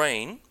David's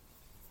reign,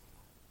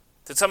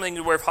 that something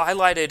that we've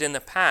highlighted in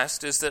the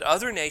past is that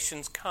other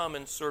nations come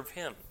and serve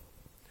him.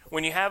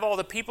 When you have all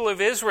the people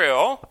of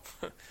Israel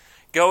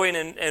going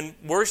and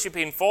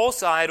worshiping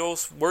false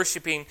idols,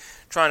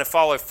 trying to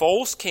follow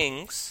false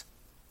kings,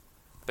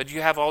 but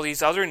you have all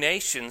these other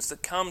nations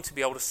that come to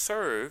be able to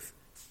serve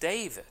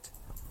David,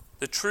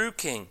 the true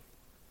king.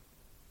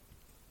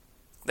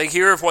 They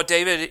hear of who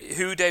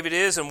David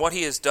is and what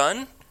he has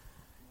done.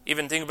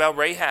 Even think about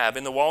Rahab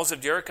in the walls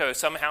of Jericho.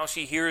 Somehow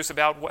she hears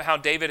about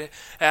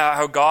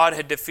how God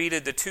had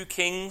defeated the two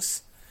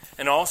kings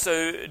and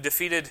also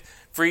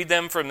freed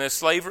them from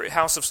the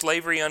house of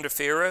slavery under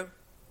Pharaoh.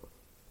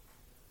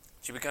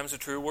 She becomes a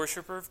true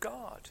worshiper of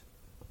God.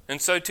 And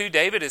so too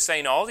David is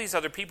saying, all these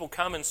other people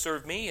come and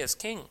serve me as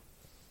king.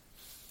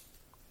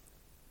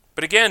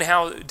 But again,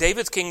 how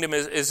David's kingdom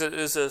is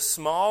a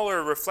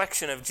smaller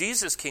reflection of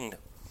Jesus' kingdom.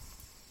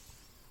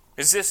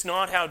 Is this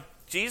not how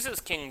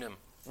Jesus' kingdom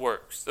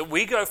works? That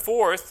we go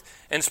forth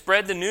and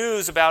spread the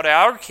news about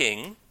our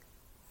king,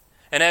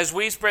 and as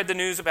we spread the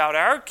news about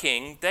our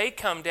king, they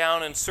come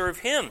down and serve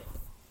him.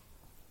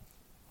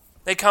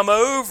 They come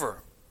over.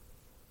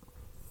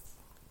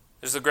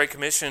 As the Great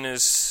Commission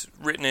is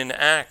written in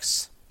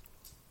Acts,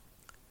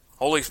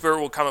 Holy Spirit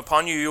will come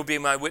upon you. You'll be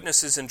my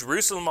witnesses in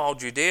Jerusalem, all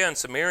Judea and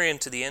Samaria,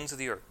 and to the ends of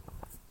the earth.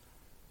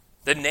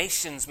 The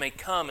nations may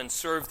come and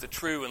serve the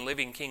true and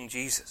living King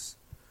Jesus.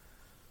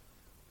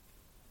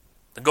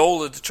 The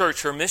goal of the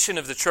church, her mission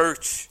of the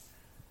church,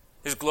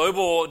 is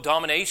global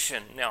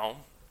domination. Now,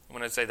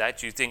 when I say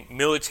that, you think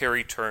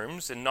military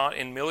terms and not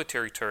in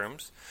military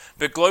terms.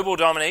 But global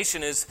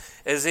domination is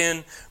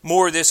in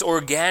more this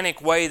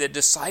organic way that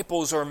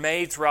disciples are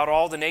made throughout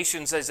all the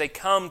nations as they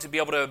come to be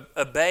able to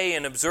obey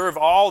and observe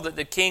all that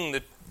the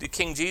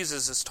King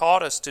Jesus has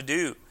taught us to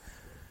do.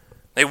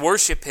 They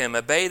worship him,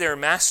 obey their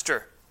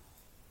master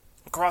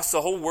across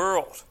the whole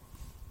world.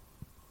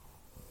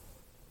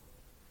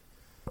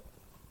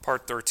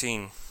 Part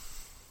 13,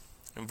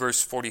 in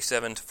verse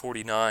 47 to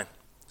 49.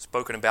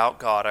 Spoken about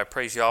God, I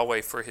praise Yahweh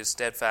for his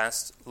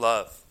steadfast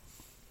love.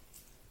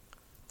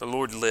 The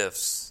Lord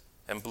lives,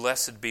 and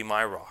blessed be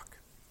my rock,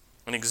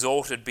 and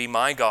exalted be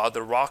my God,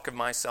 the rock of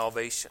my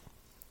salvation.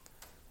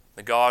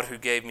 The God who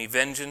gave me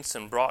vengeance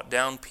and brought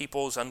down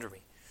peoples under me,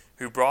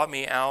 who brought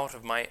me out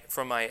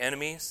from my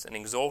enemies and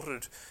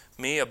exalted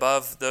me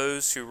above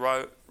those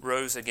who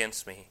rose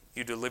against me.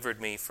 You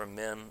delivered me from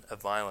men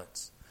of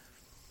violence.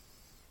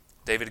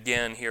 David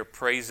again here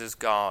praises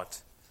God.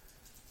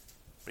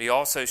 But he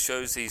also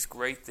shows these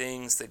great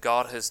things that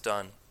God has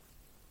done.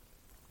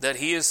 That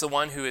he is the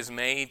one who has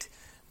made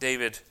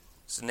David's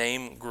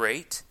name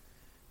great.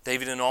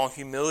 David in all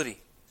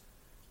humility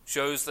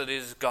shows that it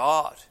is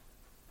God.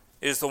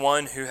 It is the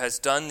one who has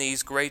done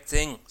these great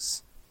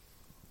things.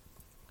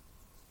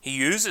 He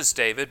uses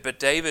David, but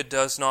David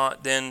does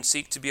not then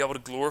seek to be able to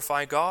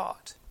glorify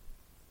God.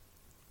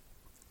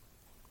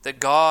 That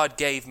God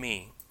gave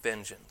me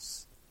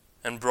vengeance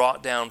and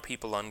brought down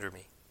people under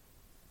me.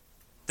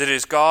 That it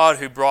is God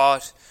who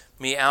brought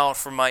me out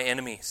from my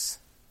enemies.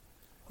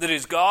 That it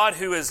is God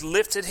who has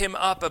lifted him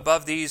up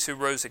above these who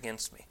rose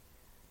against me.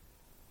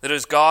 That it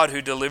is God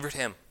who delivered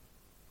him.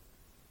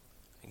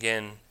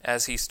 Again,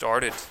 as he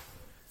started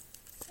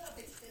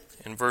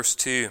in verse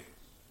 2,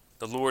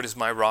 the Lord is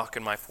my rock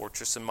and my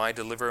fortress and my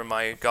deliverer,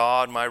 my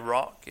God, my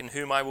rock, in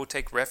whom I will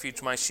take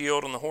refuge, my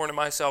shield and the horn of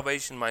my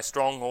salvation, my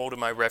stronghold and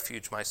my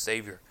refuge, my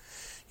Savior.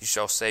 You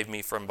shall save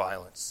me from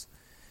violence.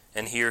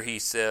 And here he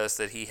says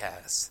that he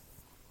has.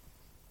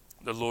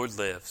 The Lord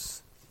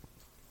lives.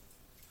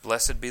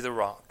 Blessed be the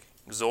rock.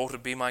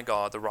 Exalted be my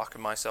God, the rock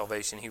of my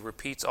salvation. He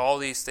repeats all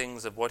these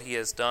things of what he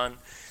has done,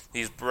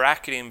 these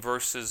bracketing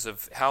verses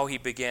of how he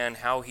began,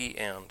 how he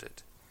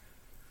ended.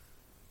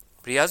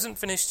 But he hasn't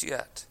finished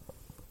yet.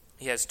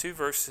 He has 2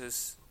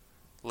 verses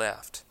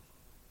left.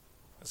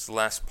 That's the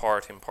last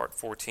part in part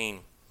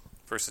 14,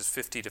 verses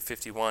 50 to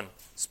 51,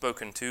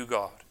 spoken to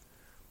God.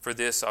 For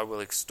this I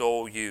will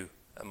extol you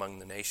among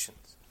the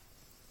nations.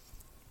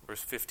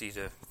 Verse 50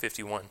 to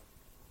 51.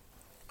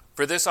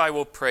 For this I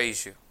will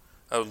praise you,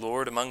 O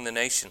Lord, among the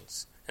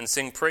nations, and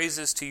sing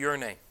praises to your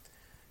name.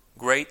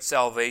 Great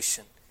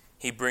salvation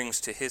he brings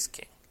to his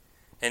king,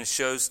 and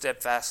shows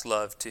steadfast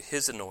love to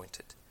his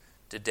anointed,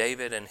 to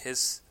David and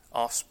his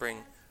offspring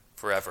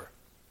forever.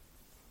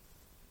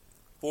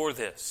 For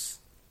this,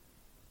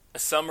 a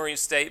summary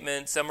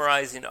statement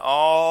summarizing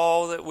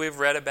all that we've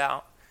read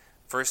about,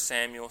 1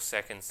 Samuel,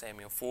 2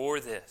 Samuel. For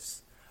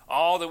this,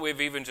 all that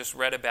we've even just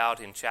read about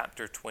in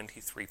chapter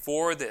 23.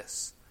 For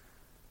this,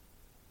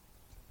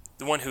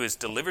 the one who has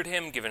delivered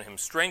him, given him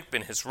strength,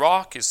 been his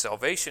rock, his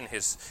salvation,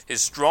 his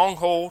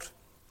stronghold.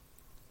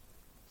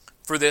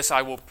 For this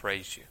I will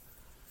praise you.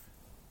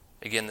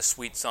 Again, the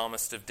sweet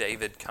psalmist of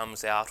David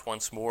comes out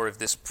once more of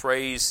this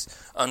praise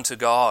unto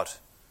God.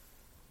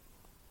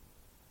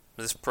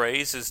 This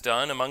praise is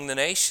done among the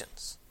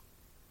nations.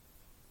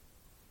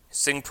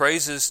 Sing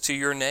praises to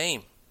your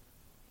name.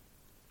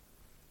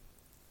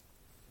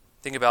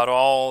 Think about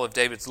all of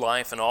David's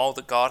life and all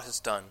that God has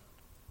done.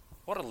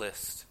 What a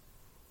list.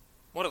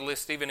 What a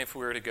list, even if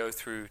we were to go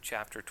through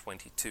chapter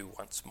 22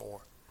 once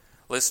more.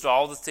 List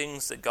all the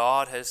things that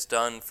God has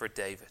done for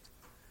David.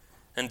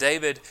 And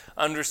David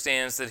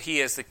understands that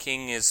he as the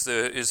king is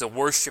a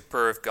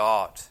worshiper of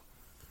God.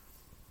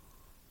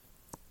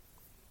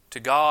 To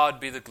God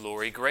be the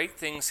glory, great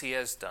things he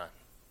has done.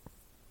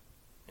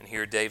 And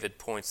here David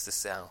points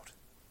this out.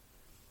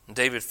 And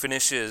David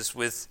finishes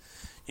with,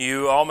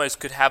 you almost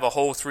could have a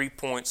whole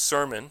 3-point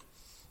sermon.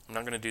 I'm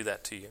not going to do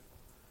that to you.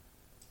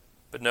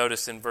 But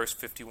notice in verse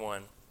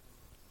 51,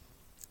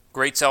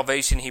 great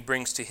salvation he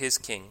brings to his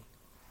king.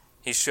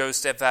 He shows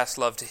steadfast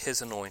love to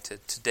his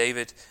anointed, to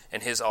David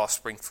and his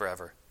offspring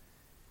forever.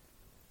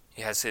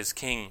 He has his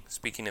king,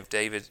 speaking of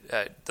David,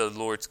 the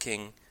Lord's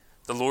king,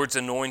 the Lord's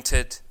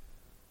anointed,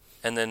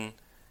 and then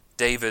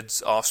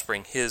David's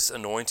offspring, his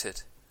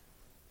anointed.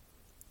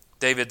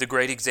 David, the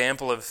great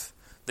example of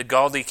the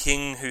godly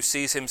king who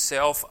sees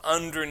himself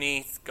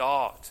underneath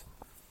God.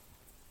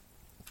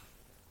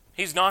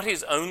 He's not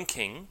his own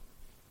king.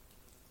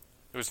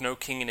 There was no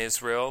king in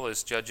Israel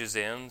as Judges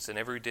ends, and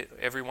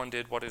everyone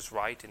did what is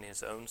right in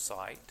his own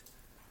sight.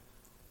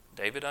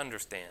 David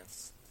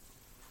understands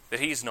that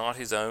he's not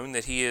his own,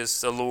 that he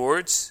is the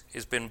Lord's,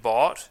 he's been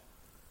bought.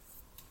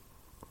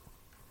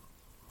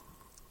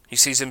 He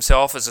sees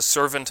himself as a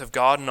servant of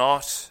God,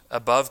 not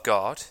above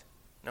God.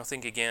 Now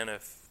think again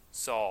of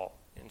Saul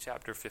in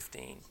chapter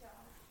 15.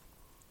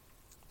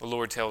 The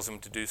Lord tells him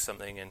to do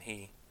something, and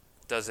he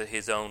does it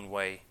his own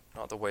way,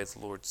 not the way the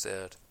Lord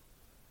said.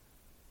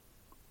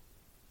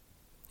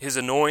 His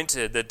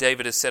anointed, that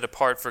David is set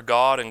apart for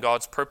God and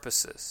God's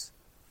purposes.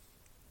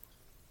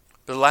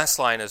 The last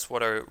line is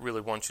what I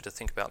really want you to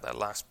think about, that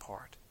last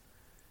part.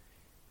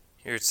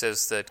 Here it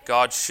says that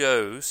God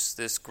shows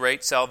this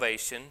great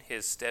salvation,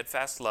 his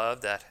steadfast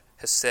love, that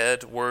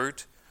hesed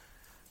word,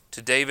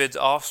 to David's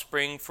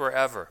offspring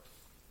forever.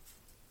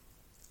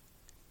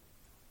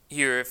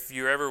 Here, if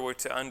you ever were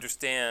to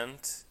understand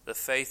the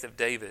faith of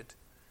David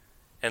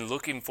and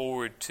looking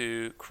forward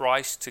to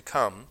Christ to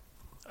come,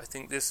 I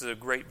think this is a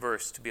great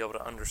verse to be able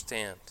to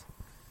understand.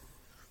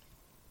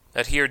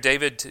 That here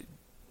David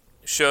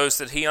shows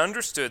that he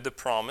understood the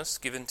promise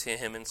given to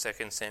him in 2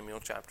 Samuel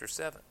chapter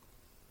 7.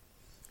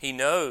 He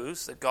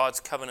knows that God's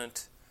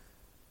covenant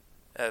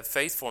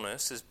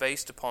faithfulness is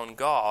based upon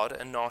God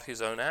and not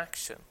his own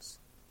actions.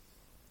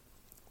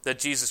 That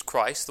Jesus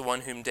Christ, the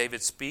one whom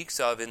David speaks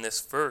of in this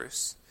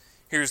verse,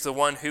 here's the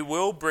one who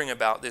will bring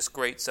about this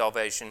great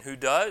salvation, who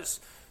does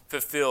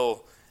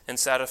fulfill and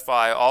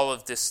satisfy all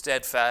of this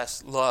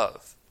steadfast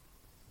love.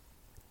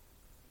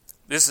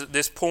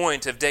 This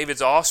point of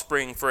David's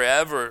offspring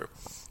forever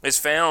is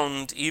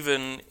found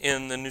even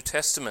in the New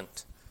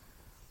Testament.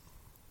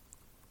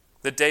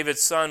 That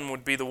David's son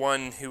would be the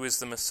one who is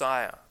the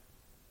Messiah.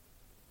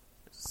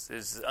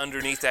 is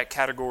underneath that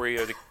category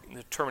of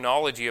the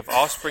terminology of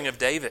offspring of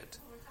David.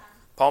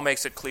 Paul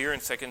makes it clear in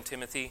 2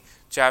 Timothy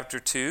chapter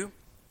 2.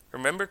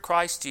 Remember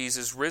Christ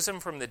Jesus, risen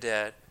from the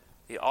dead,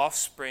 the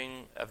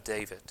offspring of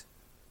David,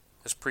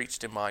 as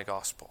preached in my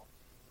gospel.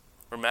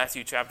 Or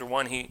Matthew chapter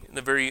 1, in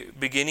the very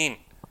beginning,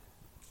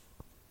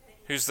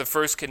 here's the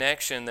first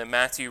connection that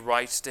Matthew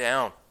writes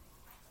down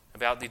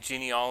about the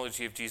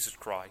genealogy of Jesus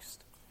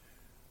Christ.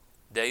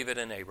 David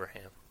and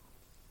Abraham.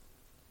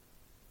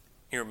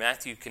 Here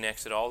Matthew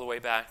connects it all the way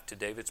back to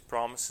David's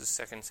promises,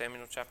 2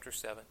 Samuel chapter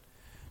 7,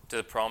 to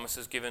the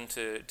promises given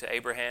to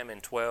Abraham in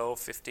 12,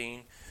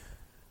 15,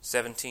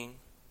 17,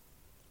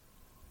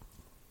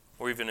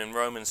 or even in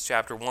Romans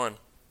chapter 1,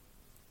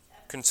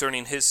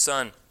 concerning his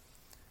son,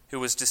 who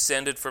was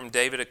descended from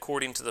David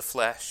according to the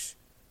flesh,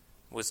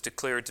 was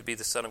declared to be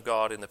the Son of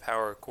God in the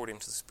power according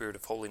to the Spirit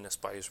of holiness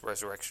by his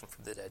resurrection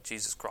from the dead,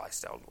 Jesus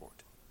Christ our Lord.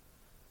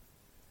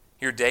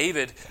 Here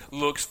David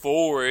looks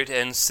forward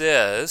and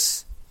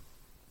says,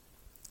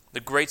 the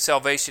great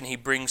salvation he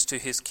brings to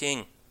his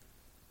king.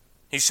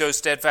 He shows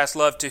steadfast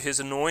love to his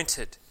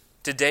anointed,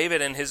 to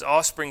David and his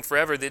offspring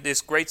forever, that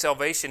this great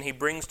salvation he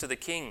brings to the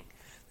king,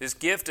 this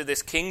gift of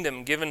this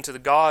kingdom given to the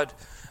God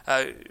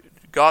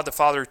the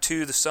Father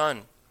to the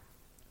Son.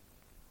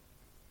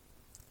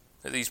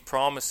 That these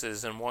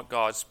promises and what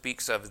God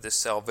speaks of, this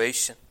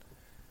salvation,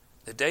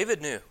 that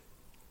David knew.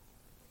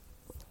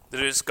 That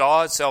it is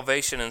God's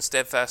salvation and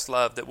steadfast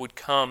love that would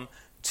come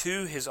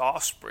to his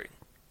offspring.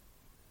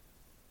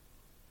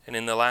 And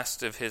in the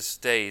last of his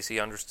days, he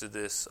understood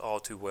this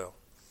all too well.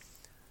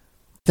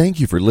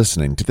 Thank you for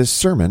listening to this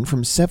sermon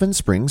from Seven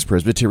Springs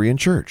Presbyterian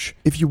Church.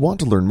 If you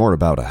want to learn more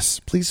about us,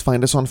 please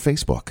find us on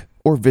Facebook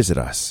or visit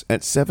us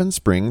at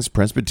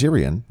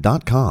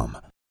sevenspringspresbyterian.com.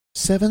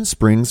 Seven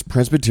Springs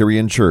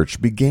Presbyterian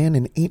Church began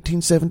in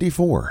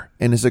 1874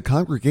 and is a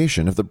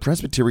congregation of the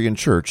Presbyterian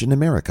Church in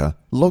America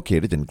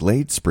located in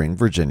Glade Spring,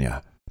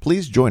 Virginia.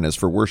 Please join us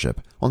for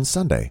worship on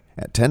Sunday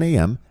at 10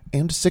 a.m.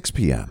 and 6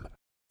 p.m.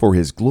 for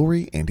His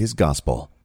glory and His gospel.